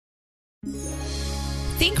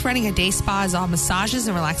Think running a day spa is all massages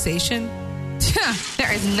and relaxation?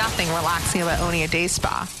 There is nothing relaxing about owning a day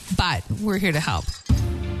spa, but we're here to help.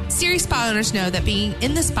 Serious spa owners know that being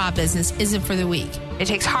in the spa business isn't for the weak. It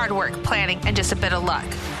takes hard work, planning, and just a bit of luck.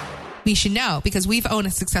 We should know because we've owned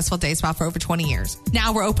a successful day spa for over 20 years.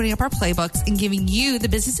 Now we're opening up our playbooks and giving you the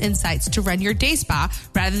business insights to run your day spa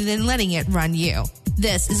rather than letting it run you.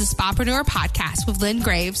 This is a Spapreneur podcast with Lynn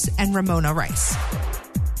Graves and Ramona Rice.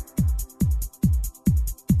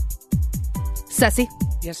 Ceci,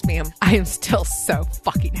 Yes, ma'am. I am still so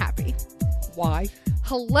fucking happy. Why?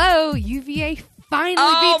 Hello, UVA finally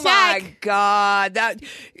Oh beat Tech. my God! That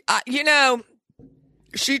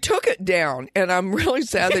she took it down, and I'm really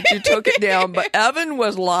sad that she took it down. But Evan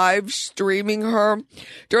was live streaming her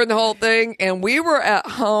during the whole thing, and we were at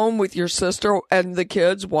home with your sister and the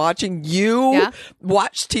kids watching you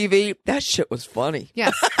watch TV. That shit was funny.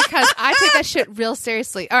 Yes, because I take that shit real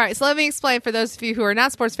seriously. All right, so let me explain for those of you who are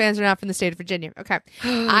not sports fans or not from the state of Virginia. Okay,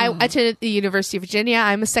 I attended the University of Virginia.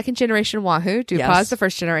 I'm a second generation Wahoo. Do pause the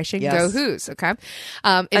first generation. Yes. Go Who's. Okay,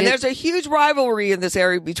 And there's a huge rivalry in this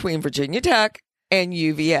area between Virginia Tech and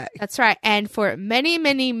UVA. That's right. And for many,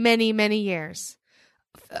 many, many, many years,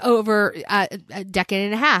 over a decade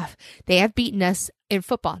and a half, they have beaten us in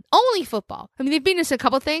football. Only football. I mean, they've beaten us in a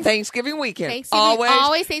couple things. Thanksgiving weekend.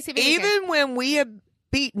 Always Thanksgiving weekend. Even when we have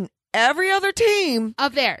beaten every other team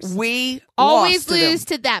Of theirs. we Always lost to lose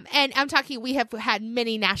them. to them. And I'm talking, we have had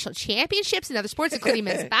many national championships in other sports, including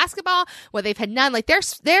men's basketball, where they've had none. Like their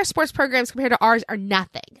sports programs compared to ours are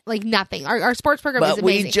nothing. Like nothing. Our sports program is But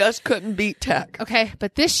amazing. we just couldn't beat Tech. Okay,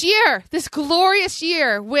 but this year, this glorious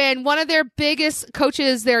year, when one of their biggest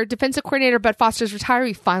coaches, their defensive coordinator, Bud Foster's retired,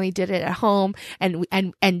 we finally did it at home, and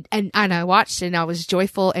I watched and I was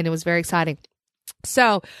joyful, and it was very exciting.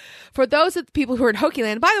 So, for those of the people who are in Hokie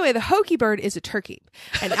Land, by the way, the Hokie bird is a turkey.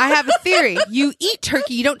 And I have a theory. You eat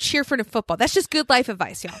turkey, you don't cheer for the football. That's just good life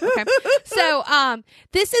advice, y'all. Okay. So,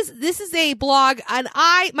 this is a blog, and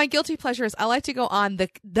my guilty pleasure is I like to go on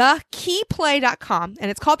thekeyplay.com,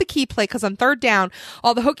 and it's called the Key Play because on third down,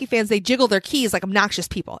 all the Hokie fans, they jiggle their keys like obnoxious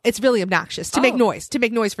people. It's really obnoxious to make noise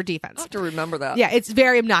for defense. I have to remember that. Yeah, it's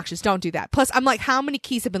very obnoxious. Don't do that. Plus, I'm like, how many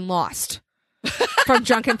keys have been lost from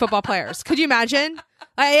drunken football players? Could you imagine?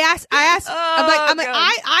 I asked.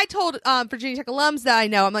 I told Virginia Tech alums that I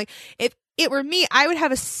know. I'm like, if it were me, I would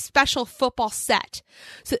have a special football set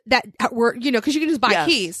so that were, because you can just buy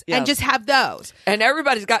keys and just have those. And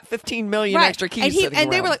everybody's got 15 million extra keys.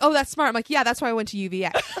 And they were like, "Oh, that's smart." I'm like, "Yeah, that's why I went to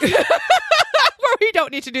UVA." Where we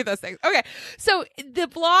don't need to do those things. Okay. So the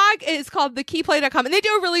blog is called thekeyplay.com, and they do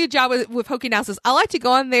a really good job with Hokie analysis. I like to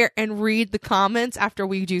go on there and read the comments after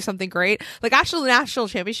we do something great. Like actually the national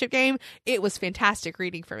championship game, it was fantastic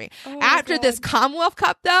reading for me. After this Commonwealth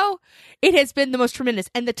Cup though, it has been the most tremendous.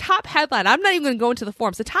 And the top headline, I'm not even going to go into the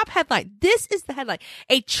forums. The top headline, this is the headline: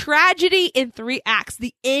 a tragedy in 3 acts,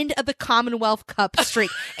 the end of the Commonwealth Cup streak.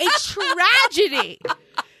 A tragedy.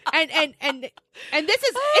 And this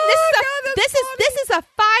is a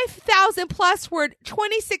 5,000 plus word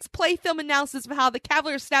 26 play film analysis of how the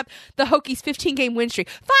Cavaliers snapped the Hokies 15-game win streak.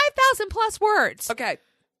 5,000 plus words. Okay.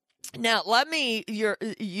 Now,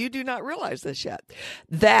 you do not realize this yet,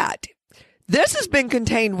 that this has been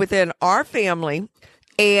contained within our family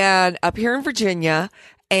and up here in Virginia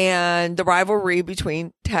and the rivalry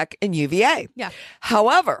between Tech and UVA. Yeah.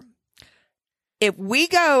 However, if we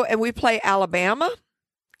go and we play Alabama,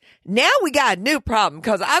 now we got a new problem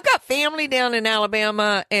because I've got family down in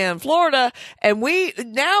Alabama and Florida, and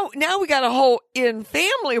now we got a whole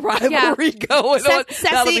in-family rivalry going on.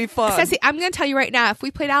 That'll be fun. Ceci, I'm going to tell you right now, if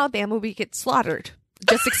we played Alabama, we get slaughtered.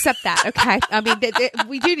 Just accept that, okay? I mean,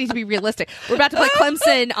 we do need to be realistic. We're about to play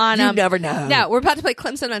Clemson on... You never know. No, we're about to play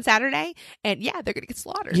Clemson on Saturday, and yeah, they're going to get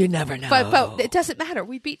slaughtered. You never know. But it doesn't matter.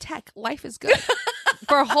 We beat Tech. Life is good.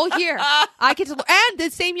 For a whole year. And the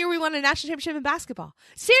same year we won a national championship in basketball.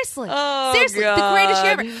 Seriously. Oh, seriously. God. The greatest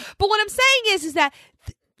year ever. But what I'm saying is that...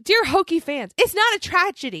 Dear Hokie fans, it's not a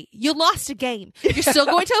tragedy. You lost a game. You're still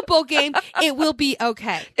going to a bowl game. It will be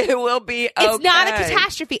okay. It will be okay. It's not a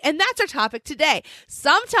catastrophe. And that's our topic today.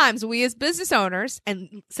 Sometimes we as business owners,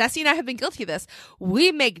 and Ceci and I have been guilty of this,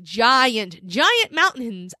 we make giant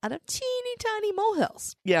mountains out of teeny tiny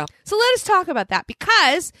molehills. Yeah. So let us talk about that,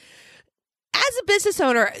 because as a business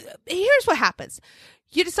owner, here's what happens.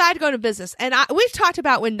 You decide to go into business. And we've talked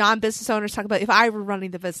about when non-business owners talk about if I were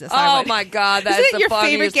running the business. Oh, my God. That's Isn't it the your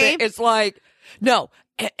funniest favorite game? thing. It's like, no,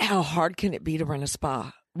 how hard can it be to run a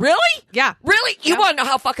spa? Really? Yeah. Really? You want to know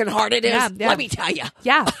how fucking hard it is? Yeah. Let me tell you.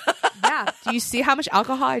 Yeah. Yeah. Do you see how much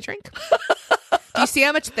alcohol I drink? Do Do you see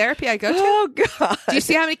how much therapy I go to? Oh, God. Do you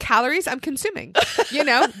see how many calories I'm consuming? You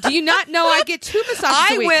know, do you not know I get 2 massages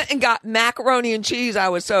a week? I went and got macaroni and cheese. I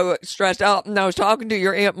was so stressed out. And I was talking to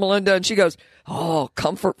your Aunt Melinda, and she goes, oh,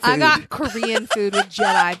 comfort food. I got Korean food with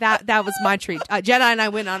Jedi. That was my treat. Jedi and I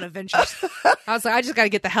went on adventures. I was like, I just got to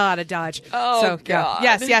get the hell out of Dodge. Oh, so, God.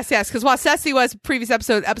 Yeah. Yes. Because while Ceci was previous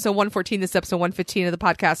episode 114, this episode 115 of the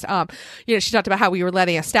podcast, you know, she talked about how we were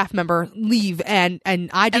letting a staff member leave, and I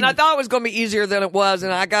didn't. And I thought it was going to be easier than it was,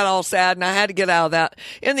 and I got all sad, and I had to get out of that.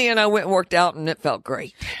 In the end, I went and worked out, and it felt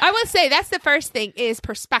great. I would say that's the first thing is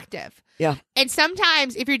perspective. Yeah. And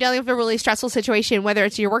sometimes if you're dealing with a really stressful situation, whether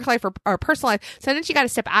it's your work life or personal life, sometimes you got to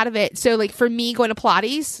step out of it. So like for me, going to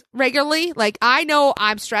Pilates regularly, like I know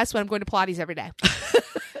I'm stressed when I'm going to Pilates every day.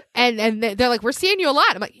 and they're like, we're seeing you a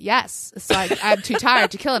lot. I'm like, yes. It's like, I'm too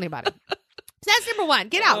tired to kill anybody. So that's number one.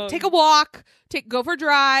 Get out, take a walk, go for a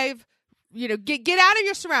drive, you know, get out of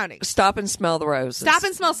your surroundings. Stop and smell the roses. Stop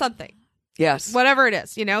and smell something. Yes. Whatever it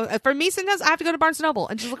is, you know. For me, sometimes I have to go to Barnes & Noble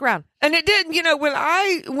and just look around. And it did, you know,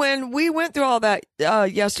 when we went through all that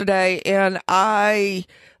yesterday, and I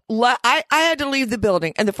had to leave the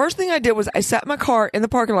building, and the first thing I did was I sat in my car in the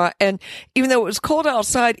parking lot, and even though it was cold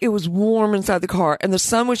outside, it was warm inside the car, and the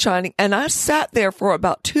sun was shining, and I sat there for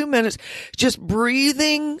about 2 minutes just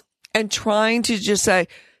breathing and trying to just say,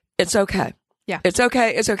 it's okay. Yeah. It's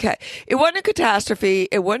okay. It's okay. It wasn't a catastrophe.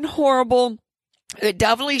 It wasn't horrible. It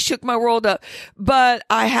definitely shook my world up, but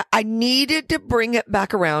I needed to bring it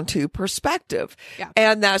back around to perspective. Yeah.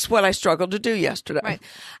 And that's what I struggled to do yesterday. Right.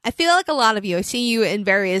 I feel like a lot of you, I see you in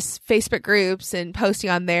various Facebook groups and posting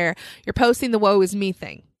on there. You're posting the woe is me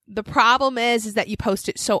thing. The problem is that you post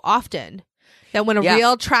it so often that when a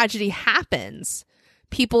real tragedy happens,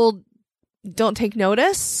 people don't take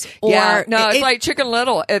notice. Or it's like Chicken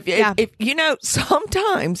Little. If you know,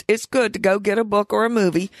 sometimes it's good to go get a book or a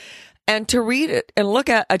movie and to read it and look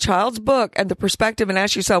at a child's book and the perspective and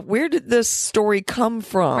ask yourself, where did this story come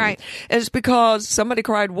from? Right. And it's because somebody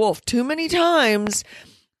cried wolf too many times.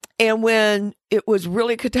 And when it was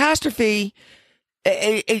really a catastrophe,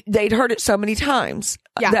 they'd heard it so many times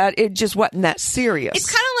that it just wasn't that serious.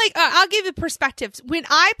 It's kind of like, I'll give you perspectives. When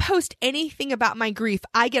I post anything about my grief,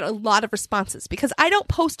 I get a lot of responses because I don't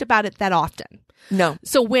post about it that often. No.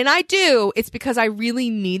 So when I do, it's because I really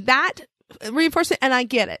need that reinforcement, and I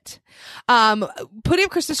get it. Putting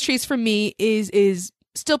up Christmas trees for me is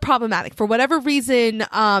still problematic for whatever reason.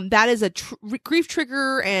 That is a grief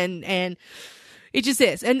trigger, and it just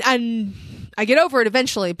is. And I get over it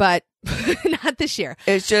eventually, but not this year.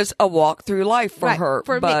 It's just a walk through life for her.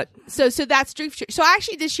 For me. So that's grief trigger. So I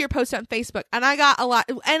actually this year posted on Facebook, and I got a lot,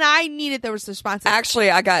 and I needed those responses. Actually,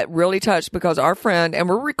 I got really touched because our friend, and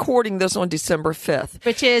we're recording this on December 5th.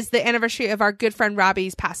 Which is the anniversary of our good friend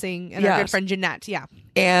Robbie's passing, and our good friend Jeanette. Yeah.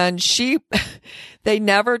 And they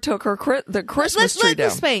never took the Christmas tree down.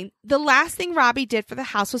 Let's explain. The last thing Robbie did for the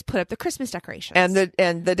house was put up the Christmas decorations.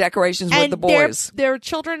 And the decorations with the boys. Their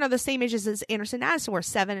children are the same ages as Anderson and Addison were,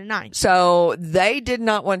 7 and 9. So they did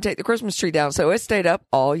not want to take the Christmas tree down. So it stayed up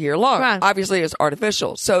all year long. Right. Obviously, it's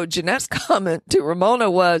artificial. So Jeanette's comment to Ramona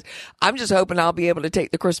was, I'm just hoping I'll be able to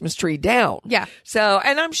take the Christmas tree down. Yeah. So,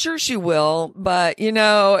 and I'm sure she will. But, you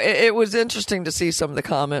know, it was interesting to see some of the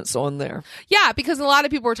comments on there. Yeah, because a lot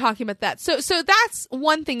of people were talking about that. So that's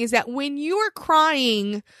one thing, is that when you are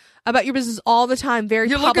crying about your business all the time, you're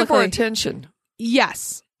looking for attention.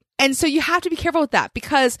 Yes. And so you have to be careful with that,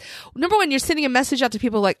 because number one, you're sending a message out to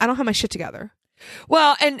people like, I don't have my shit together.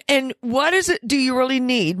 Well, and what is it do you really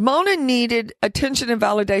need? Mona needed attention and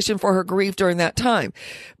validation for her grief during that time.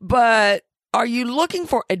 But are you looking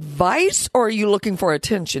for advice, or are you looking for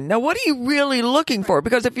attention? Now, what are you really looking for?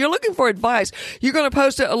 Because if you're looking for advice, you're going to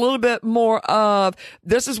post it a little bit more of,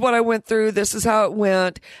 this is what I went through, this is how it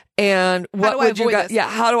went, and what would you guys,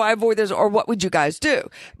 how do I avoid this, or what would you guys do?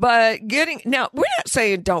 But now, we're not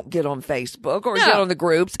saying don't get on Facebook or get on the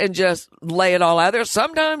groups and just lay it all out there.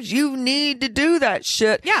 Sometimes you need to do that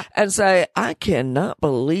shit and say, I cannot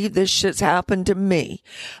believe this shit's happened to me.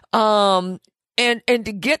 And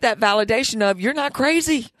to get that validation of, you're not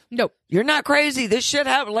crazy. Nope. You're not crazy. This shit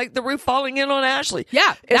happened, like the roof falling in on Ashley.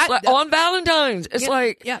 Yeah. It's like on Valentine's. It's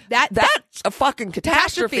that's a fucking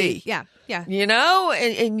catastrophe. Yeah. Yeah. You know,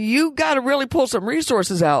 and you got to really pull some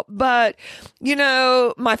resources out. But, you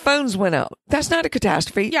know, my phones went out. That's not a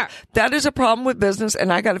catastrophe. Yeah. That is a problem with business,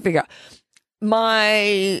 and I got to figure out.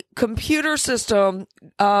 My computer system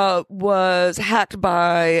was hacked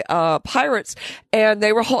by pirates, and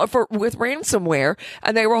they were with ransomware,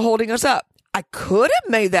 and they were holding us up. I could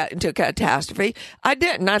have made that into a catastrophe. I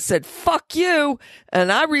didn't. I said, fuck you.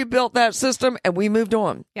 And I rebuilt that system, and we moved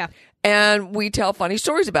on. Yeah. And we tell funny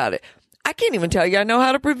stories about it. I can't even tell you I know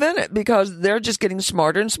how to prevent it because they're just getting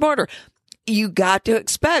smarter and smarter. You got to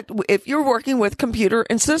expect if you're working with computer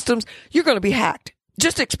and systems, you're going to be hacked.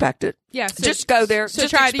 Just expect it. Yeah. So, just go there. So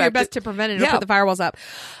just try to do your expect best it. to prevent it and Yeah. put the firewalls up.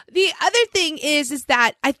 The other thing is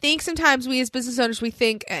that I think sometimes we as business owners, we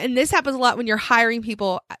think, and this happens a lot when you're hiring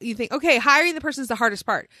people, you think, okay, hiring the person is the hardest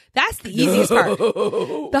part. That's the easiest part.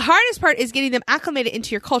 The hardest part is getting them acclimated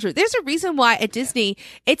into your culture. There's a reason why at Disney,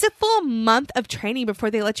 it's a full month of training before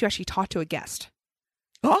they let you actually talk to a guest.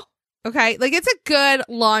 Huh? Okay. Like it's a good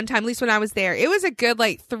long time. At least when I was there, it was a good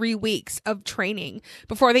 3 weeks of training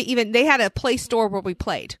before they had a play store where we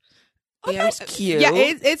played. Oh, that's cute. Yeah,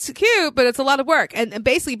 it's cute, but it's a lot of work. And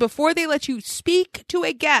basically, before they let you speak to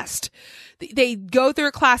a guest, they go through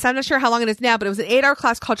a class. I'm not sure how long it is now, but it was an 8-hour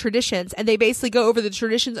class called Traditions. And they basically go over the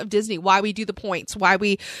traditions of Disney, why we do the points, why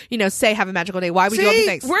we, say have a magical day, why we do other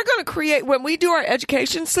things. We're going to create, when we do our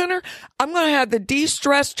education center, I'm going to have the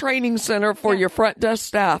de-stress training center for your front desk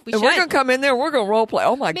staff. We and we're should. going to come in there and we're going to role play.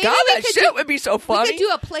 Oh my Maybe God, we that could shit would be so funny. We could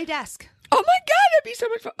do a play desk. Oh my God, that'd be so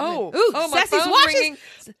much fun. Oh, my Sassy's phone's watches. ringing.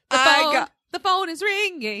 The phone is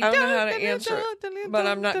ringing. I don't know how to answer it, but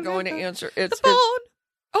I'm not going to answer. The phone.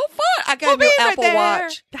 Oh, fun. I got a new Apple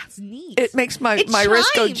Watch. That's neat. It makes my wrist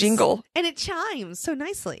go jingle. And it chimes so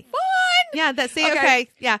nicely. Fun. Yeah, that's okay.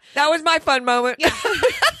 Yeah. That was my fun moment. Yeah.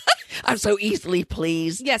 I'm so easily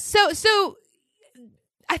pleased. Yes. So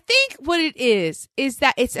I think what it is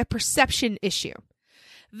that it's a perception issue.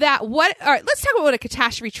 All right, let's talk about what a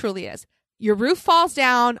catastrophe truly is. Your roof falls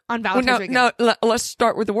down on Valentine's weekend. No, let's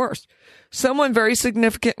start with the worst. Someone very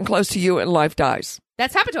significant and close to you in life dies.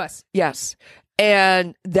 That's happened to us. Yes.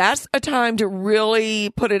 And that's a time to really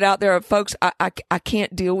put it out there. Folks, I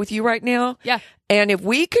can't deal with you right now. Yeah. And if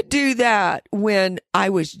we could do that when I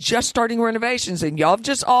was just starting renovations, and y'all have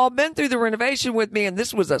just all been through the renovation with me, and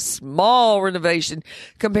this was a small renovation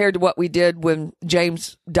compared to what we did when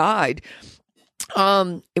James died.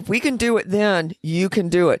 If we can do it then, you can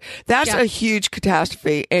do it. That's a huge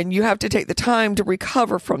catastrophe, and you have to take the time to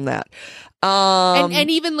recover from that. And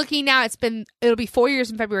even looking now, it'll be 4 years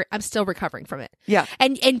in February. I'm still recovering from it. Yeah.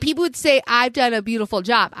 And people would say, I've done a beautiful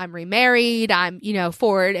job. I'm remarried. I'm,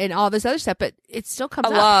 forward and all this other stuff, but it still comes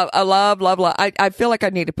up. I love. I feel like I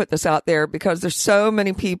need to put this out there because there's so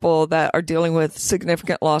many people that are dealing with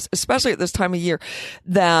significant loss, especially at this time of year,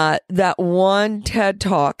 that one TED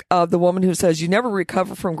talk of the woman who says you never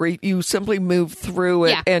recover from grief. You simply move through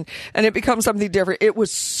it and it becomes something different. It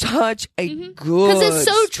was such a good because it's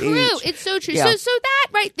so speech. true. It's so true. Yeah. So that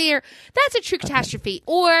right there, that's a true catastrophe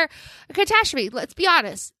or a catastrophe. Let's be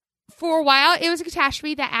honest. For a while, it was a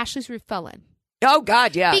catastrophe that Ashley's roof fell in. Oh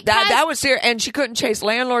God, yeah, Because- that was serious, and she couldn't chase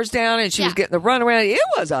landlords down, and she was getting the runaround. It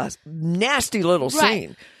was a nasty little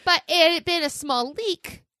scene. But it had been a small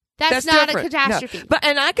leak. That's not different. a catastrophe. No.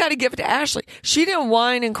 And I got to give it to Ashley. She didn't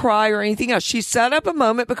whine and cry or anything else. She set up a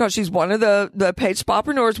moment because she's one of the paid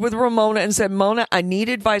spapreneurs with Ramona and said, Mona, I need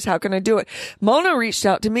advice. How can I do it? Mona reached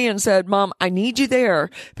out to me and said, Mom, I need you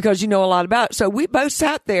there because you know a lot about it. So we both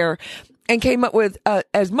sat there and came up with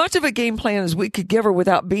as much of a game plan as we could give her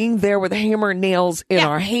without being there with a hammer and nails in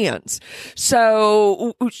our hands.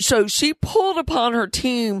 So she pulled upon her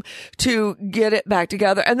team to get it back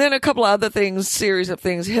together. And then a couple of other series of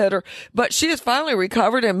things hit her. But she has finally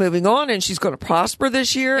recovered and moving on, and she's going to prosper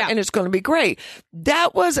this year, and it's going to be great.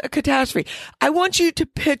 That was a catastrophe. I want you to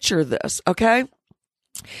picture this, okay?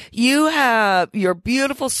 You have your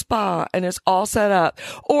beautiful spa and it's all set up,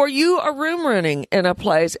 or you are room renting in a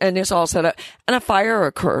place and it's all set up and a fire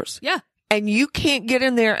occurs. Yeah. And you can't get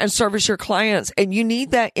in there and service your clients and you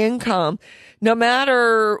need that income no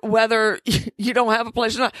matter whether you don't have a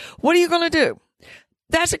place or not. What are you going to do?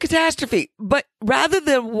 That's a catastrophe. But rather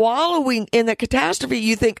than wallowing in the catastrophe,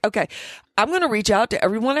 you think, okay, I'm going to reach out to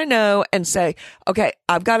everyone I know and say, okay,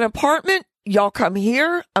 I've got an apartment. Y'all come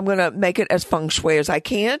here. I'm going to make it as feng shui as I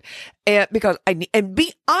can. And because and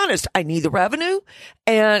be honest, I need the revenue.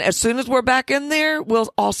 And as soon as we're back in there,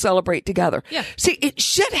 we'll all celebrate together. Yeah. See,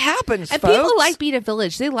 shit happens, And folks. people like being a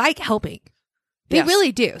village. They like helping. They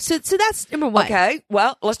really do. So that's number one. Okay.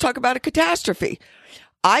 Well, let's talk about a catastrophe.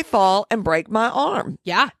 I fall and break my arm.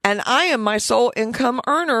 Yeah. And I am my sole income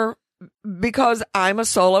earner because I'm a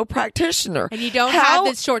solo practitioner. And you don't have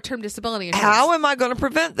this short-term disability insurance. How am I going to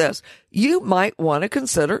prevent this? You might want to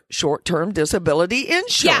consider short-term disability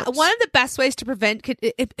insurance. Yeah, one of the best ways to prevent,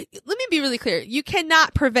 let me be really clear. You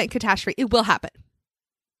cannot prevent catastrophe. It will happen.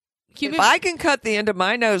 If I can cut the end of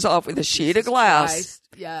my nose off with a sheet of glass,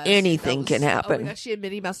 yes, anything can happen. Oh my gosh, she had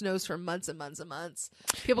Minnie Mouse nose for months and months and months.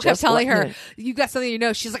 People kept telling her, "You got something in your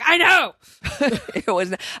nose." She's like, "I know." It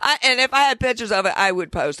was, and if I had pictures of it, I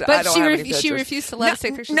would post it. But I don't have any pictures. she refused to let us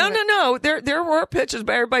take pictures. No. There were pictures,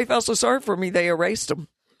 but everybody felt so sorry for me they erased them.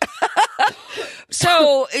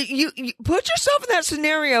 So you put yourself in that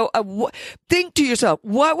scenario of think to yourself,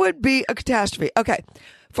 what would be a catastrophe? Okay.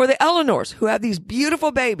 For the Eleanors who have these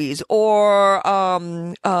beautiful babies, or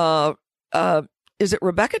is it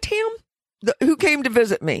Rebecca Tam who came to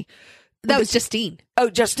visit me? That was Justine.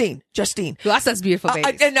 Oh, Justine. Who also has beautiful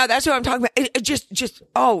babies. No, that's what I'm talking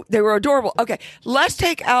about. They were adorable. Okay. Let's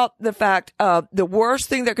take out the fact the worst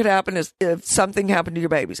thing that could happen is if something happened to your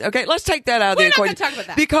babies. Okay. Let's take that out of the equation. We're not going to talk about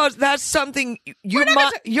that. Because that's something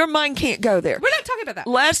your mind can't go there. We're not talking about that.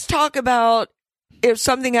 Let's talk about if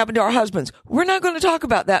something happened to our husbands. We're not going to talk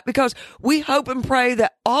about that because we hope and pray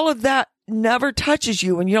that all of that never touches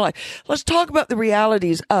you in your life. Let's talk about the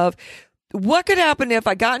realities of what could happen if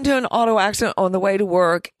I got into an auto accident on the way to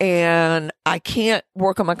work and I can't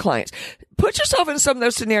work on my clients. Put yourself in some of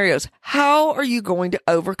those scenarios. How are you going to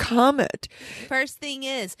overcome it? First thing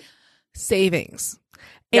is savings.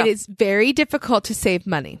 It is very difficult to save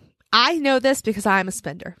money. I know this because I'm a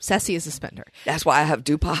spender. Ceci is a spender. That's why I have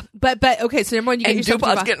DuPont. But okay, so number one, you get yourself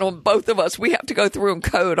DuPont's getting on both of us. We have to go through and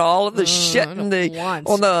code all of the shit on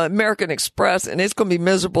the American Express, and it's going to be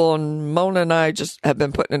miserable. And Mona and I just have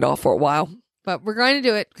been putting it off for a while. But we're going to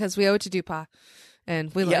do it because we owe it to DuPont,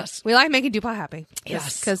 and we like making DuPont happy.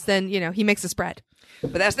 Yes, because then he makes a spread.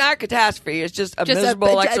 But that's not a catastrophe. It's just a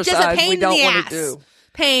miserable exercise we don't want to do.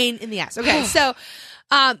 Pain in the ass. Okay, so.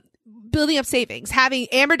 Building up savings. Having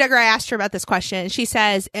Amber Duggar, I asked her about this question. She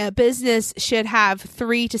says a business should have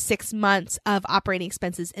 3 to 6 months of operating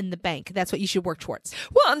expenses in the bank. That's what you should work towards.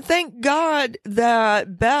 Well, and thank God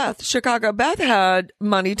that Chicago Beth had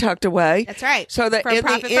money tucked away. That's right. So that in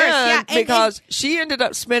the end, because she ended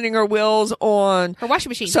up spinning her wheels on her washing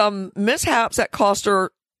machine, some mishaps that cost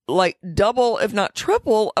her like double, if not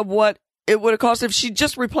triple, of what it would have cost if she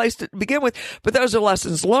just replaced it to begin with. But those are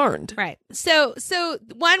lessons learned. Right. So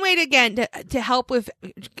one way to help with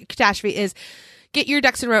catastrophe is get your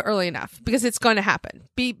ducks in a row early enough because it's going to happen.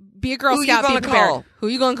 Be a Girl Scout. Be prepared. Who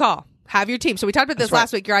you going to call? Have your team. So we talked about this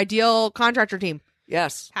last week. Your ideal contractor team.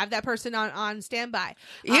 Yes. Have that person on standby.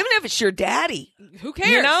 Even if it's your daddy. Who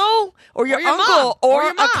cares? Or your uncle or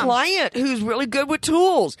a client who's really good with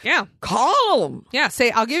tools. Yeah. Call them. Yeah.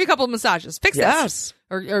 Say, I'll give you a couple of massages. Fix this.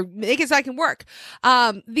 Or make it so I can work.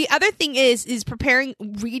 The other thing is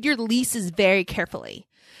read your leases very carefully.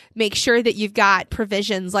 Make sure that you've got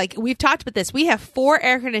provisions. Like we've talked about this. We have 4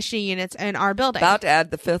 air conditioning units in our building. About to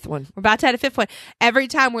add the 5th one. We're about to add a 5th one. Every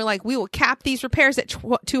time we're like, we will cap these repairs at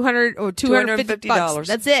 $200 or $250.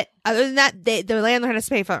 That's it. Other than that, the landlord has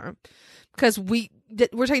to pay for them because we're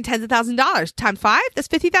talking tens of thousands of dollars times 5. That's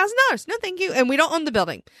 $50,000. No, thank you. And we don't own the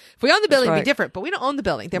building. If we own the building, it'd be different. But we don't own the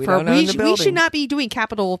building. Therefore, we should not be doing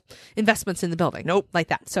capital investments in the building. Nope, like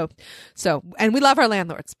that. So, and we love our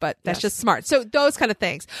landlords, but that's just smart. So those kind of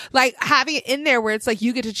things, like having it in there where it's like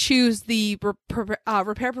you get to choose the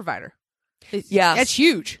repair provider. Yeah, that's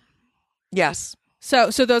huge. Yes. So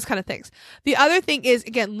those kind of things. The other thing is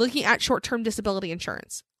again looking at short-term disability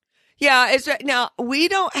insurance. Yeah, now we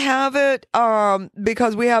don't have it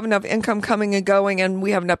because we have enough income coming and going and we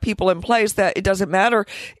have enough people in place that it doesn't matter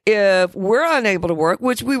if we're unable to work,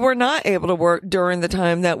 which we were not able to work during the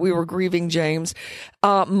time that we were grieving James.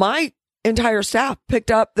 My entire staff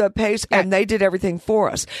picked up the pace and they did everything for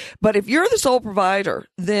us. But if you're the sole provider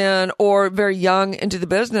then or very young into the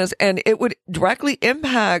business and it would directly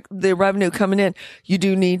impact the revenue coming in, you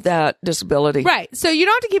do need that disability. Right. So you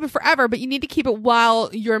don't have to keep it forever, but you need to keep it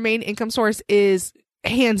while your main income source is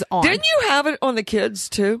hands on. Didn't you have it on the kids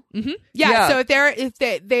too? Mm-hmm. Yeah. So if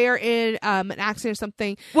they are in an accident or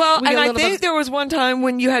something. Well, and I think there was one time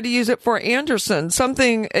when you had to use it for Anderson,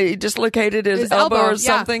 something he dislocated his elbow or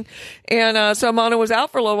something, and so Mona was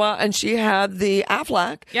out for a little while, and she had the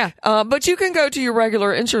Aflac. Yeah. But you can go to your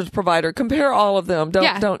regular insurance provider. Compare all of them.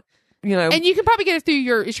 Don't. And you can probably get it through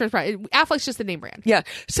your insurance provider. Aflac's just the name brand. Yeah.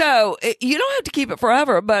 So you don't have to keep it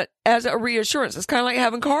forever, but as a reassurance, it's kind of like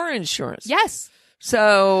having car insurance. Yes.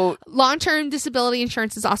 So long-term disability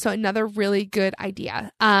insurance is also another really good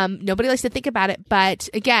idea. Nobody likes to think about it, but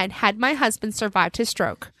again, had my husband survived his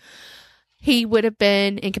stroke, he would have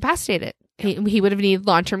been incapacitated. He would have needed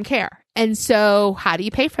long-term care. And so how do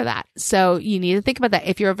you pay for that? So you need to think about that.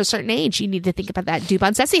 If you're of a certain age, you need to think about that.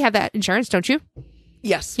 DuPont Ceci have that insurance, don't you?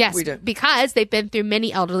 Yes, Yes, we do. because they've been through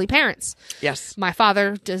many elderly parents. Yes. My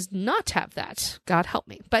father does not have that. God help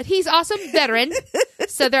me. But he's also a veteran,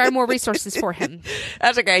 so there are more resources for him.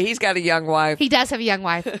 That's okay. He's got a young wife. He does have a young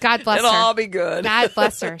wife. God bless It'll her. all be good. God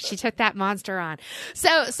bless her. She took that monster on.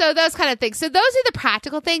 So those kind of things. So those are the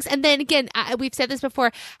practical things. And then again, we've said this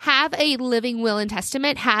before, have a living will and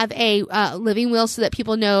testament, have a living will so that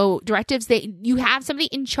people know directives. You have somebody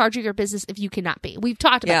in charge of your business if you cannot be. We've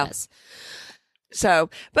talked about this. So,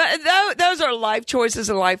 but those are life choices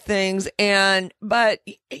and life things. But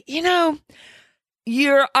you know,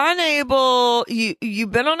 you're unable,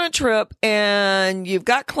 you've been on a trip and you've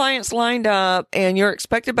got clients lined up and you're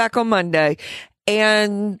expected back on Monday,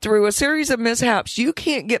 and through a series of mishaps, you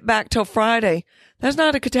can't get back till Friday. That's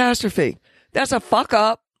not a catastrophe. That's a fuck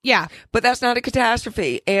up. Yeah. But that's not a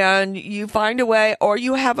catastrophe. And you find a way, or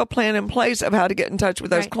you have a plan in place of how to get in touch with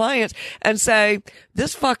those clients and say,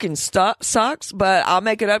 this fucking sucks, but I'll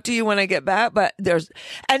make it up to you when I get back. But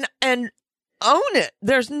and own it.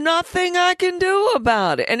 There's nothing I can do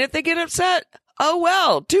about it. And if they get upset, oh,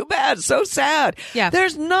 well, too bad. So sad. Yeah.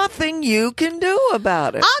 There's nothing you can do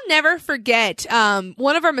about it. I'll never forget,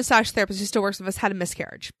 one of our massage therapists who still works with us had a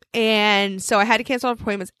miscarriage. And so I had to cancel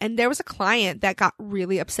appointments, and there was a client that got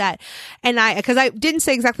really upset. And because I didn't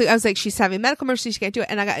say exactly, I was like, she's having a medical emergency, she can't do it.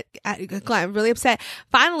 And I got a client really upset.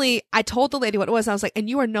 Finally, I told the lady what it was. I was like, and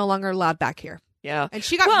you are no longer allowed back here. Yeah. And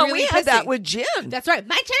she got really we pissy. had that with Jen. That's right.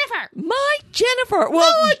 My Jennifer.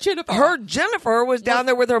 Well, Jennifer. Her Jennifer was down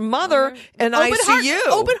there with her mother in ICU.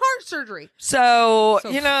 Open heart surgery. So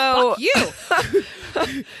you know. Fuck you.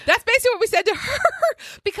 That's basically what we said to her.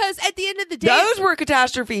 Because at the end of the day, those were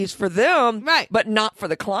catastrophes for them. Right. But not for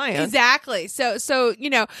the client. Exactly. So, you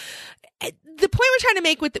know, the point we're trying to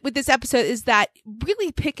make with this episode is that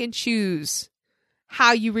really pick and choose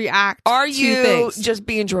how you react. Are to you things. just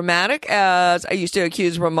being dramatic, as I used to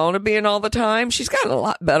accuse Ramona being all the time? She's gotten a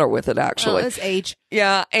lot better with it, actually. Oh, this age.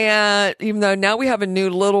 Yeah, and even though now we have a new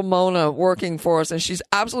little Mona working for us, and she's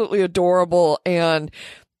absolutely adorable, and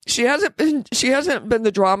she hasn't been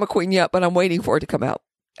the drama queen yet, but I'm waiting for it to come out.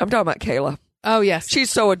 I'm talking about Kayla. Oh, yes.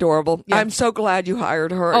 She's so adorable. Yeah. I'm so glad you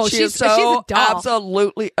hired her. Oh, she's she's a doll.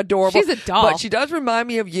 Absolutely adorable. She's a doll. But she does remind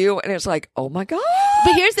me of you, and it's like, oh my God.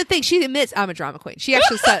 But here's the thing. She admits I'm a drama queen. She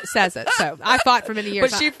actually says it. So I fought for many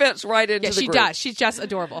years. But she fits right into the she group. does. She's just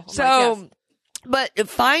adorable. I'm So, like, yes. but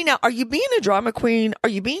find out, are you being a drama queen? Are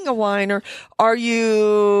you being a whiner? Are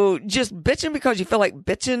you just bitching because you feel like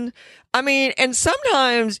bitching? I mean, and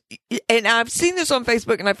sometimes, and I've seen this on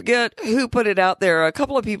Facebook, and I forget who put it out there. A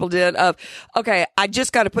couple of people did okay, I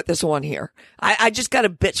just got to put this on here. I just got to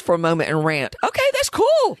bitch for a moment and rant. Okay, that's cool.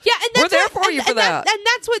 Yeah, and that's we're there for you for that. And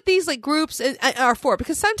that's what these like groups are for.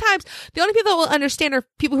 Because sometimes the only people that will understand are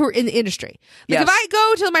people who are in the industry. Like Yes. if I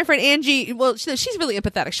go to my friend Angie, well, she's really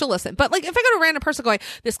empathetic. She'll listen. But like if I go to a random person going,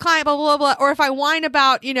 this client, blah blah blah, or if I whine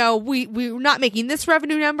about, you know, we're not making this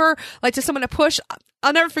revenue number, like to someone to push.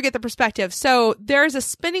 I'll never forget the perspective. So there's a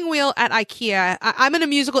spinning wheel at IKEA. I'm in a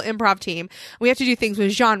musical improv team. We have to do things with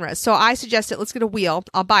genres. So I suggested, let's get a wheel.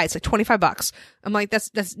 I'll buy it. It's like $25. I'm like,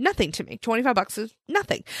 that's nothing to me. $25 is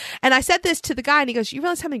nothing. And I said this to the guy, and he goes, you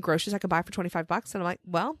realize how many groceries I could buy for $25? And I'm like,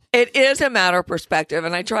 well, It is a matter of perspective,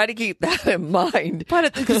 and I try to keep that in mind.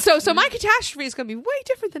 but so my catastrophe is going to be way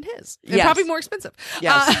different than his, and Yes. probably more expensive.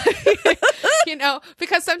 Yes. You know,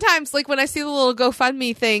 because sometimes, like when I see the little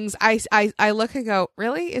GoFundMe things, I look and go,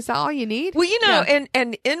 really? Is that all you need? Well, you know, Yeah.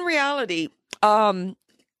 and in reality,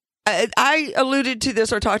 I alluded to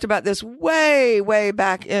this or talked about this way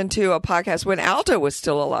back into a podcast when Alto was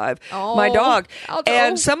still alive, my dog. Alto.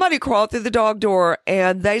 And somebody crawled through the dog door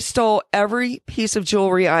and they stole every piece of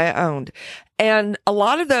jewelry I owned. And a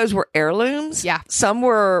lot of those were heirlooms. Yeah. Some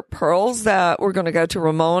were pearls that were going to go to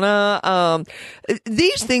Ramona.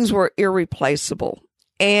 These things were irreplaceable.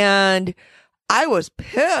 And I was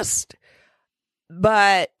pissed.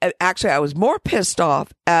 But actually, I was more pissed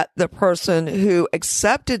off at the person who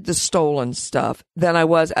accepted the stolen stuff than I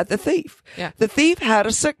was at the thief. Yeah. The thief had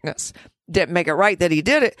a sickness. Didn't make it right that he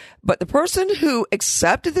did it. But the person who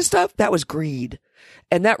accepted the stuff, that was greed.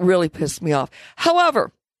 And that really pissed me off.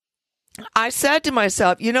 However, I said to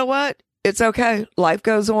myself, you know what? It's okay. Life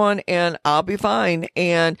goes on and I'll be fine.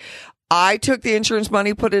 And I took the insurance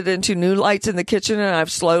money, put it into new lights in the kitchen, and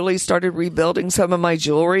I've slowly started rebuilding some of my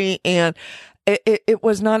jewelry. And it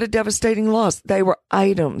was not a devastating loss. They were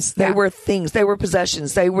items. They were things. They were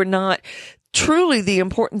possessions. They were not truly the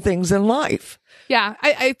important things in life. Yeah,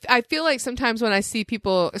 I feel like sometimes when I see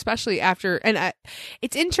people, especially after, and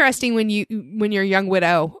it's interesting when you're a young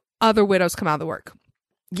widow, other widows come out of the work.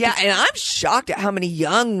 Yeah, and I'm shocked at how many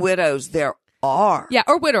young widows there are. Yeah,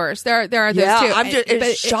 or widowers. There are those too.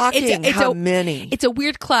 It's shocking how many. It's a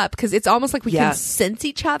weird club because it's almost like we can sense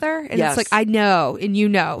each other, and it's like I know and you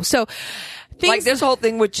know. So like this whole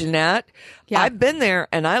thing with Jeanette. Yeah. I've been there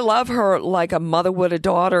and I love her like a mother would a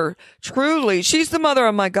daughter. Truly, she's the mother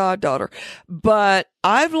of my goddaughter. But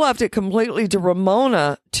I've left it completely to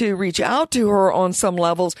Ramona to reach out to her on some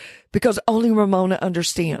levels because only Ramona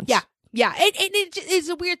understands. Yeah. Yeah. It is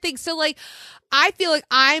a weird thing. So like, I feel like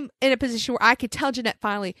I'm in a position where I could tell Jeanette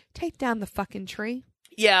finally, take down the fucking tree.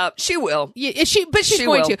 Yeah, she will. Yeah, she's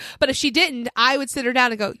going to. But if she didn't, I would sit her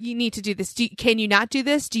down and go, you need to do this. Can you not do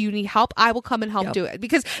this? Do you need help? I will come and help do it.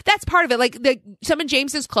 Because that's part of it. Like some of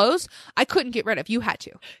James's clothes, I couldn't get rid of. You had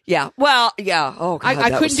to. Yeah. Well, yeah. Oh, God,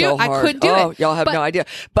 I couldn't do it. I couldn't do it. Y'all have no idea.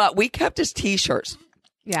 But we kept his T-shirts.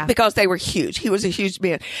 Yeah. Because they were huge. He was a huge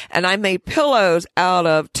man. And I made pillows out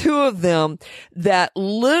of 2 of them that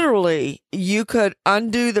literally you could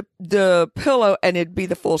undo the pillow and it'd be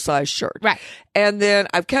the full size shirt. Right. And then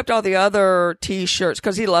I've kept all the other T-shirts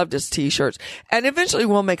because he loved his T-shirts. And eventually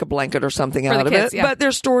we'll make a blanket or something out of it. Yeah. But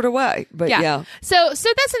they're stored away. But yeah. So that's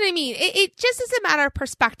what I mean. It just is a matter of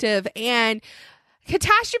perspective, and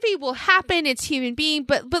catastrophe will happen. It's human being,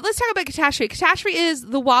 but let's talk about catastrophe. Catastrophe is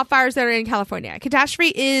the wildfires that are in California.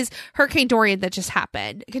 Catastrophe is Hurricane Dorian that just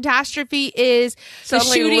happened. Catastrophe is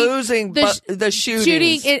suddenly losing the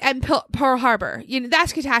shooting at Pearl Harbor. You know,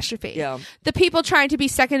 that's catastrophe. Yeah. The people trying to be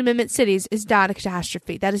Second Amendment cities is not a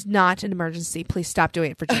catastrophe. That is not an emergency. Please stop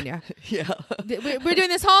doing it, Virginia. Yeah. We're doing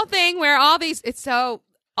this whole thing where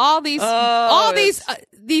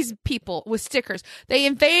these people with stickers, they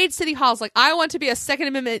invade city halls like, I want to be a Second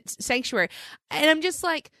Amendment sanctuary. And I'm just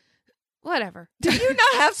like, whatever. Do you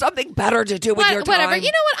not have something better to do with your time? Whatever.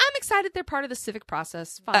 You know what? I'm excited they're part of the civic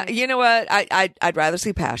process. Fine. You know what? I'd rather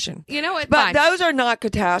see passion. You know what? But fine. Those are not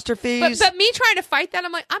catastrophes. But me trying to fight that,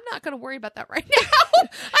 I'm like, I'm not going to worry about that right now. I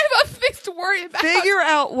have other things to worry about. Figure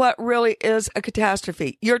out what really is a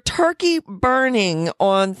catastrophe. Your turkey burning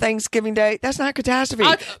on Thanksgiving Day, that's not a catastrophe.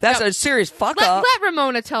 That's a serious fuck up. Let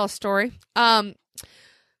Ramona tell a story. A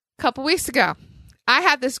couple weeks ago, I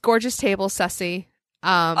had this gorgeous table, Sussy.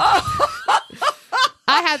 I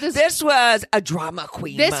had this. This was a drama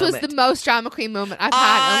queen moment. This was the most drama queen moment I've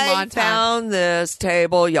had in a long time. I found this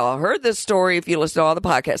table. Y'all heard this story if you listen to all the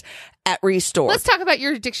podcasts at Restore. Let's talk about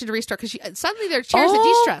your addiction to Restore because suddenly there are chairs of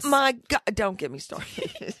de-stress. Oh my God. Don't get me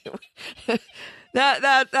started.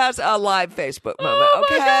 That's a live Facebook moment.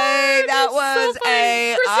 Okay. That was so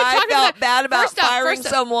I felt bad about firing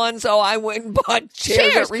someone, so I went and bought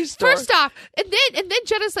chairs at Restore. First off, and then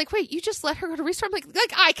Jenna's like, wait, you just let her go to Restore? I'm like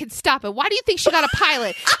I can stop it. Why do you think she got a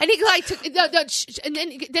pilot? And he like took, and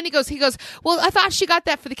then he goes, well, I thought she got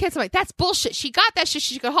that for the kids. I'm like, that's bullshit. She got that shit.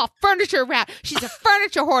 She could haul furniture around. She's a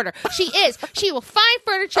furniture hoarder. She is. She will find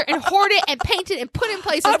furniture and hoard it and paint it and put it in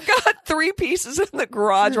places. I've got 3 pieces in the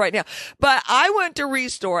garage right now, but I went to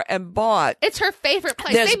Restore and bought. It's her favorite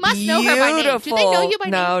place. They must know her by name. Do they know you by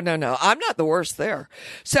name? No. I'm not the worst there.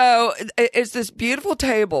 So it's this beautiful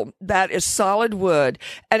table that is solid wood,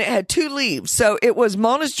 and it had 2 leaves. So it was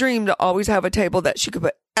Mona's dream to always have a table that she could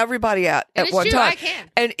put everybody at one time. I can.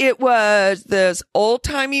 And it was this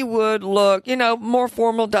old-timey wood look, more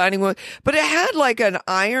formal dining room, but it had like an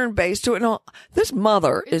iron base to it. And all. This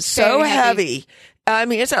mother is so heavy. I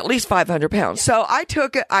mean, it's at least 500 pounds. Yeah. So I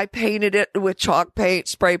took it, I painted it with chalk paint,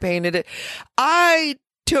 spray painted it. I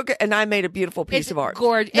took it and I made a beautiful piece of art.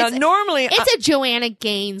 Gorgeous. Now, normally it's a Joanna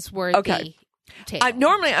Gaines worthy table.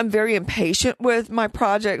 Normally I'm very impatient with my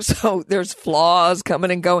projects, so there's flaws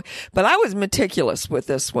coming and going. But I was meticulous with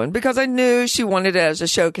this one because I knew she wanted it as a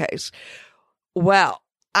showcase. Well,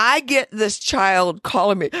 I get this child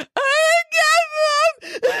calling me,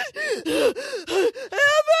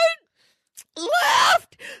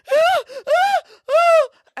 left.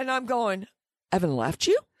 And I'm going, Evan left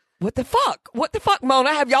you? What the fuck? What the fuck,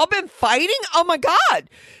 Mona? Have y'all been fighting? Oh my God.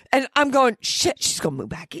 And I'm going, shit, she's going to move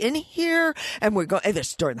back in here. And we're going,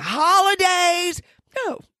 this during the holidays.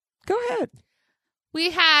 No, go ahead.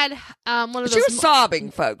 We had one of those. She was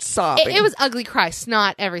sobbing, folks, sobbing. It was ugly cry,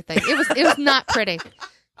 snot, everything. It was not pretty.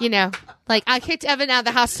 Like I kicked Evan out of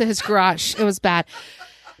the house to his garage. It was bad.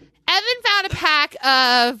 Evan found a pack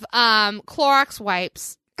of Clorox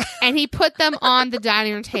wipes, and he put them on the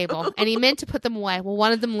dining room table, and he meant to put them away. Well,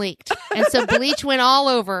 one of them leaked, and so bleach went all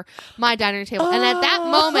over my dining room table. And at that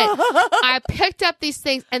moment, I picked up these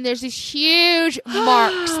things, and there's these huge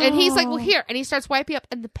marks. And he's like, well, here. And he starts wiping up,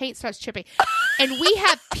 and the paint starts chipping. And we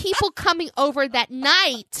have people coming over that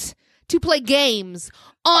night to play games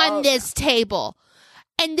on this table.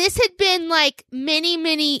 And this had been like many,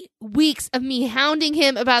 many weeks of me hounding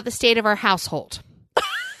him about the state of our household.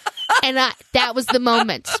 And that was the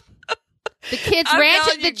moment.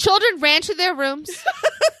 The children ran to their rooms.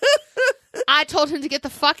 I told him to get the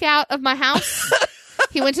fuck out of my house.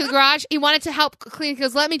 He went to the garage. He wanted to help clean. He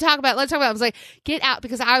goes, let me talk about it. I was like, get out,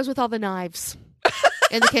 because I was with all the knives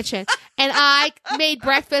in the kitchen. And I made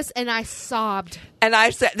breakfast and I sobbed. And I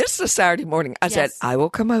said, this is a Saturday morning. I said, I will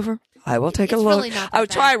come over. I will take a look. Really not that I was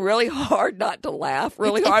bad. trying really hard not to laugh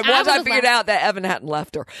really hard once I figured out that Evan hadn't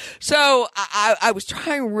left her. So I was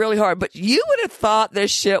trying really hard, but you would have thought this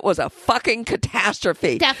shit was a fucking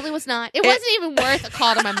catastrophe. Definitely was not. It wasn't even worth a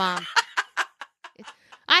call to my mom.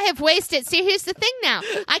 I have wasted. See, here's the thing now.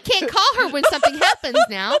 I can't call her when something happens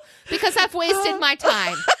now because I've wasted my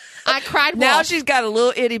time. I cried wolf. Now she's got a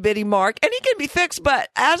little itty bitty mark, and it can be fixed. But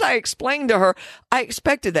as I explained to her, I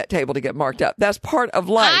expected that table to get marked up. That's part of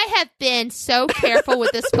life. I have been so careful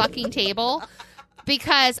with this fucking table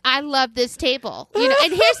because I love this table. You know,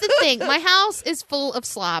 and here's the thing: my house is full of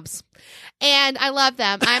slobs. And I love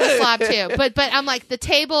them. I'm a slob too. But I'm like, the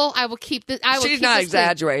table, I will keep the. She's not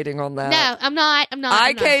exaggerating on that. No, I'm not.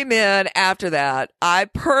 I came in after that. I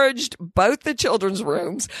purged both the children's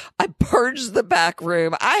rooms. I purged the back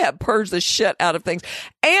room. I have purged the shit out of things.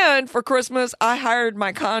 And for Christmas, I hired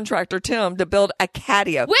my contractor, Tim, to build a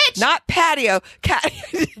catio. Not patio.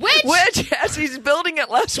 Which, as he's building it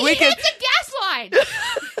last weekend. He hits a gas line.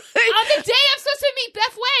 On the day I'm supposed to meet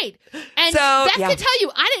Beth Wade. And Beth can tell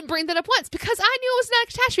you, I didn't bring that up once because I knew it was not a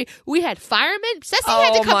catastrophe. We had firemen. Ceci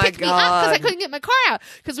had to come pick me up because I couldn't get my car out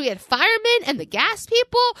because we had firemen and the gas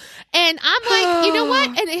people. And I'm like, you know what?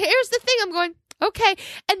 And here's the thing. I'm going, okay.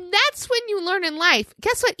 And that's when you learn in life.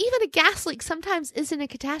 Guess what? Even a gas leak sometimes isn't a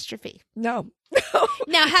catastrophe. No.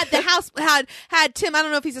 Now, had the house had Tim, I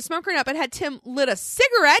don't know if he's a smoker or not, but had Tim lit a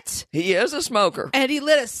cigarette. He is a smoker. And he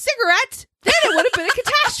lit a cigarette, then it would have been a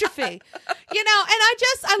catastrophe. You know, and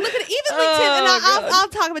I look at it, even like Tim, and I'll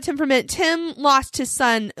talk about Tim for a minute. Tim lost his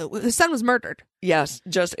son. His son was murdered. Yes,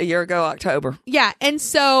 just a year ago, October. Yeah, and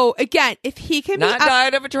so, again, if he can not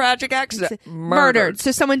died of a tragic accident, murdered.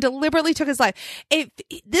 So someone deliberately took his life. If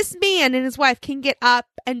this man and his wife can get up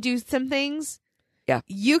and do some things, yeah,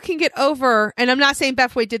 you can get over, and I'm not saying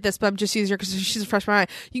Beth Wade did this, but I'm just using her because she's a freshman.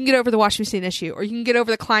 You can get over the washing machine issue, or you can get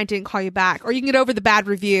over the client didn't call you back, or you can get over the bad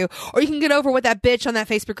review, or you can get over what that bitch on that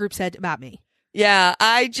Facebook group said about me. Yeah,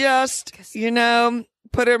 I just,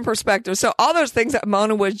 put it in perspective. So all those things that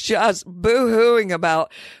Mona was just boo-hooing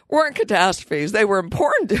about weren't catastrophes. They were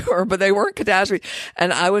important to her, but they weren't catastrophes.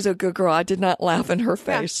 And I was a good girl. I did not laugh in her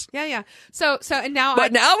face. Yeah. So, and now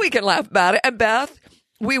now we can laugh about it. And Beth,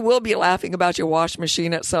 we will be laughing about your wash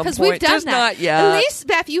machine at some point. Because we've done just that. Not yet. At least,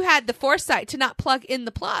 Beth, you had the foresight to not plug in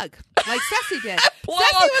the plug like Ceci did. Ceci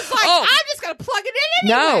was like, I'm just going to plug it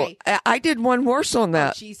in anyway. No, I did one worse on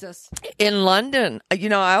that. Oh, Jesus. In London,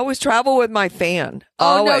 I always travel with my fan. Oh,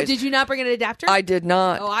 always. no. Did you not bring an adapter? I did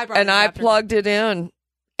not. Oh, I brought an adapter. I plugged it in.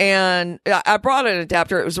 And I brought an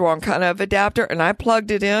adapter. It was the wrong kind of adapter. And I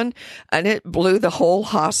plugged it in, and it blew the whole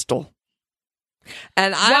hostel.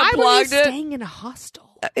 And I unplugged it. Why were you staying in a hostel?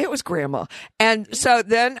 It was Grandma. And so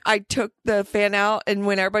then I took the fan out, and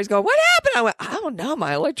when everybody's going, what happened? I went, I don't know.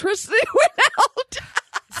 My electricity went out.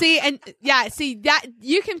 See, that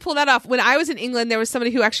you can pull that off. When I was in England, there was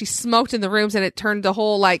somebody who actually smoked in the rooms, and it turned the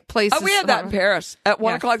whole place. Oh, we had that in Paris at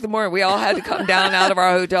 1 o'clock in the morning. We all had to come down out of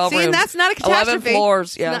our hotel room. See, and that's not a catastrophe. 11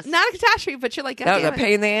 floors, yeah. Not a catastrophe, but you're like, God, that was a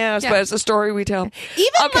pain in the ass, but it's a story we tell.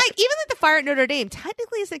 Even like the fire at Notre Dame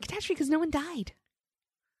technically isn't a catastrophe because no one died.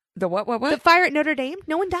 The what? The fire at Notre Dame,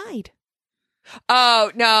 no one died.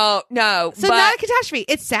 Oh, no. So not a catastrophe.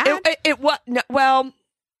 It's sad. Well,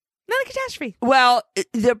 not a catastrophe. Well,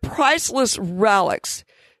 the priceless relics.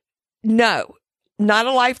 No, not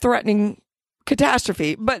a life-threatening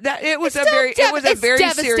catastrophe, but it was a very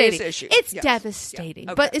serious issue. It's devastating,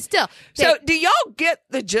 okay. But it's still. So, do y'all get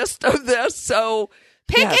the gist of this? So.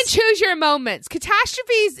 Pick and choose your moments.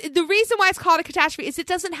 Catastrophes, the reason why it's called a catastrophe is it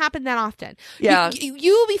doesn't happen that often. Yeah. You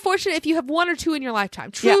will be fortunate if you have one or two in your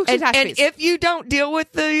lifetime. True catastrophes. And if you don't deal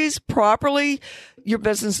with these properly, your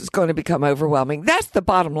business is going to become overwhelming. That's the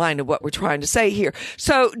bottom line of what we're trying to say here.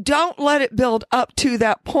 So don't let it build up to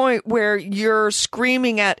that point where you're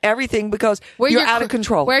screaming at everything because you're out of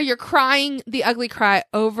control. Where you're crying the ugly cry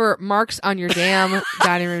over marks on your damn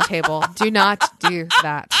dining room table. Do not do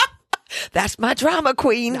that. That's my drama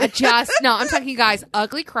queen. I'm talking, guys,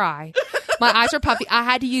 ugly cry. My eyes were puffy. I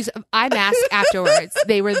had to use eye mask afterwards.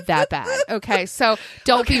 They were that bad. Okay, so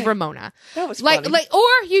don't be Ramona. That was like, funny.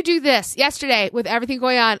 or you do this. Yesterday, with everything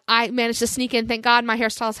going on, I managed to sneak in. Thank God my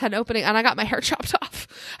hairstylist had an opening, and I got my hair chopped off.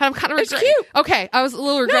 And I'm kind of It's cute. Okay, I was a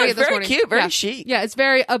little regretting it this very morning. cute, very yeah. chic. Yeah, it's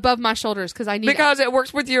very above my shoulders because I need Because it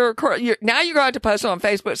works with your now you're going to post it on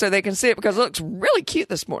Facebook so they can see it because it looks really cute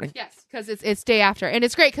this morning. Yes, because it's day after, and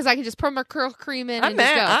it's great because I can just put my curl cream in. And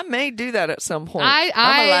just go. I may do that at some point. I'm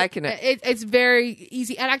I'm liking it. It's very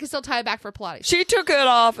easy, and I can still tie it back for Pilates. She took it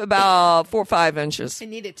off about 4 or 5 inches. I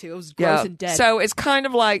needed to. It was gross and dead. So it's kind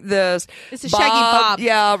of like this. It's a shaggy bob.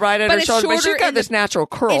 Yeah, right at But her it's shoulder. But shorter she's got in this natural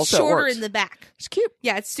curl, it's so shorter it works. in the back. It's cute.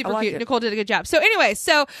 Yeah, it's super I like cute. it. Nicole did a good job. So anyway,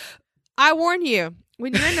 I warn you,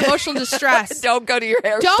 when you're in emotional distress, Don't go to your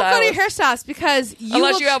hairstylist. don't go to your hairstylist because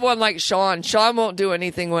Unless you have one like Sean. Sean won't do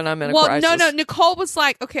anything when I'm in a crisis. no. Nicole was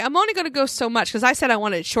like, okay, I'm only going to go so much because I said I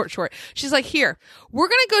wanted it short. She's like, here, we're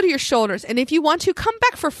going to go to your shoulders, and if you want to, come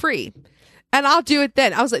back for free. And I'll do it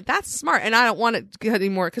then. I was like, that's smart. And I don't want it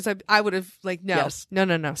anymore because I would have like, no.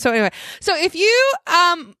 So anyway, so if you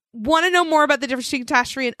want to know more about the difference between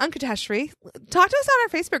catastrophe and uncatastrophe, talk to us on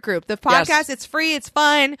our Facebook group. The podcast, Yes. it's free. It's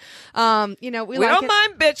fun. We like don't it.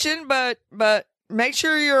 mind bitching, but make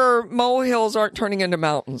sure your molehills aren't turning into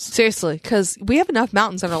mountains. Seriously, because we have enough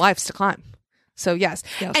mountains in our lives to climb. So yes.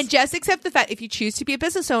 Yes. And just accept the fact if you choose to be a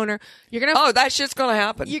business owner, you're gonna. Oh, that shit's going to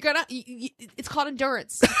happen. It's called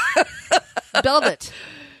endurance. Build it.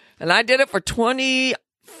 And I did it for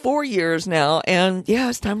 24 years now. And yeah,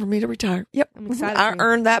 it's time for me to retire. Yep. I'm excited I for you.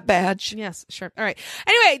 earned that badge. Yes, sure. All right.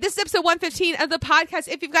 Anyway, this is episode 115 of the podcast.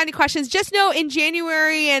 If you've got any questions, just know in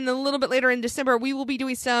January and a little bit later in December, we will be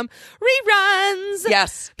doing some reruns.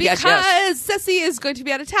 Yes. Because yes. Ceci is going to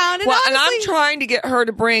be out of town. And Well, honestly, and I'm trying to get her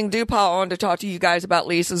to bring Dupas on to talk to you guys about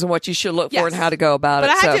leases and what you should look Yes. for and how to go about but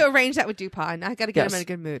it. I had So- to arrange that with Dupas, and I got to get Yes. him in a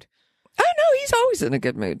good mood. I know he's always in a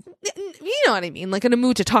good mood. You know what I mean? Like in a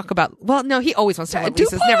mood to talk about. Well, no, he always wants to talk about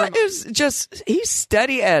leases. Dupas Never. is just, he's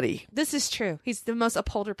steady Eddie. This is true. He's the most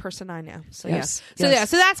upholder person I know. So Yes. yeah. So Yes. yeah.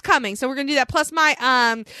 So that's coming. So we're gonna do that. Plus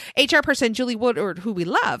my HR person Julie Woodward, who we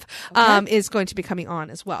love, is going to be coming on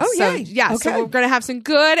as well. Oh, so yay. yeah. So Okay. we're gonna have some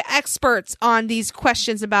good experts on these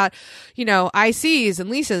questions about, ICs and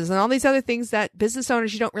leases and all these other things that business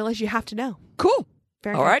owners you don't realize you have to know. Cool.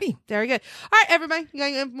 Very Alrighty. good. Very good. All right, everybody. You got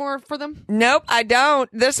any more for them? Nope, I don't.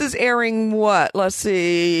 This is airing what? Let's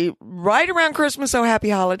see. Right around Christmas, so happy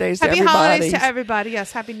holidays to Happy everybody. holidays to everybody.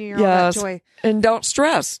 Yes. Happy New Year. All that joy. And don't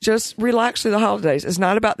stress. Just relax through the holidays. It's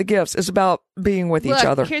not about the gifts. It's about being with each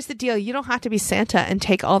other. Here's the deal. You don't have to be Santa and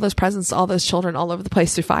take all those presents to all those children all over the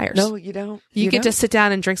place through fires. No, you don't. You get don't. to sit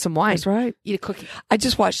down and drink some wine. That's right. Eat a cookie. I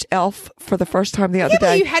just watched Elf for the first time the other Yeah, but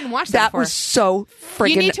day. you hadn't watched that before. was so You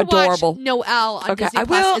freaking need to adorable. watch Noelle on Okay, Disney I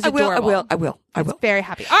Plus. will. It's I will. adorable. I will. Very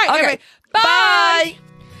happy. All right, Okay. everybody. Bye.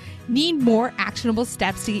 Need more actionable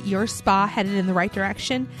steps to get your spa headed in the right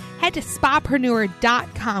direction? Head to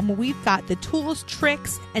spapreneur.com where we've got the tools,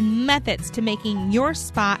 tricks, and methods to making your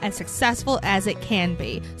spa as successful as it can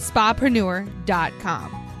be.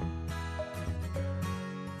 Spapreneur.com.